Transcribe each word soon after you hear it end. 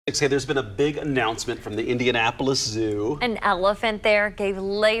Hey, there's been a big announcement from the Indianapolis Zoo. An elephant there gave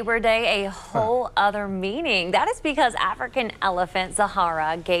Labor Day a whole other meaning. That is because African elephant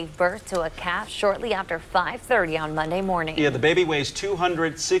Zahara gave birth to a calf shortly after 5:30 on Monday morning. Yeah, the baby weighs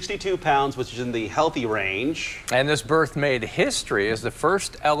 262 pounds, which is in the healthy range. And this birth made history as the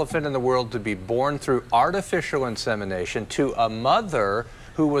first elephant in the world to be born through artificial insemination to a mother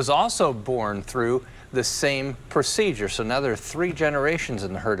who was also born through the same procedure. So now there are 3 generations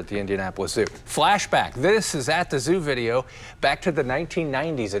in the herd at the Indianapolis Zoo. Flashback, this is at the zoo video back to the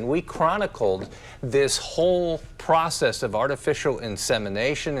 1990s, and we chronicled this whole process of artificial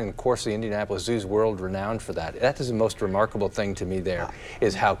insemination, and of course the Indianapolis Zoo is world renowned for that. That is the most remarkable thing to me there,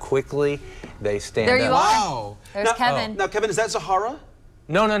 is how quickly they stand up. There you are. Wow. There's now, Kevin. Now, Kevin, is that Zahara?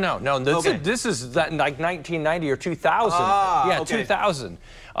 No. Okay. This is like 1990 or 2000. Yeah, okay. 2000.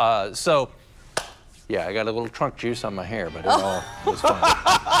 Yeah, I got a little trunk juice on my hair, but it all was fine.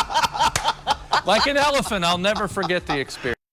 Like an elephant, I'll never forget the experience.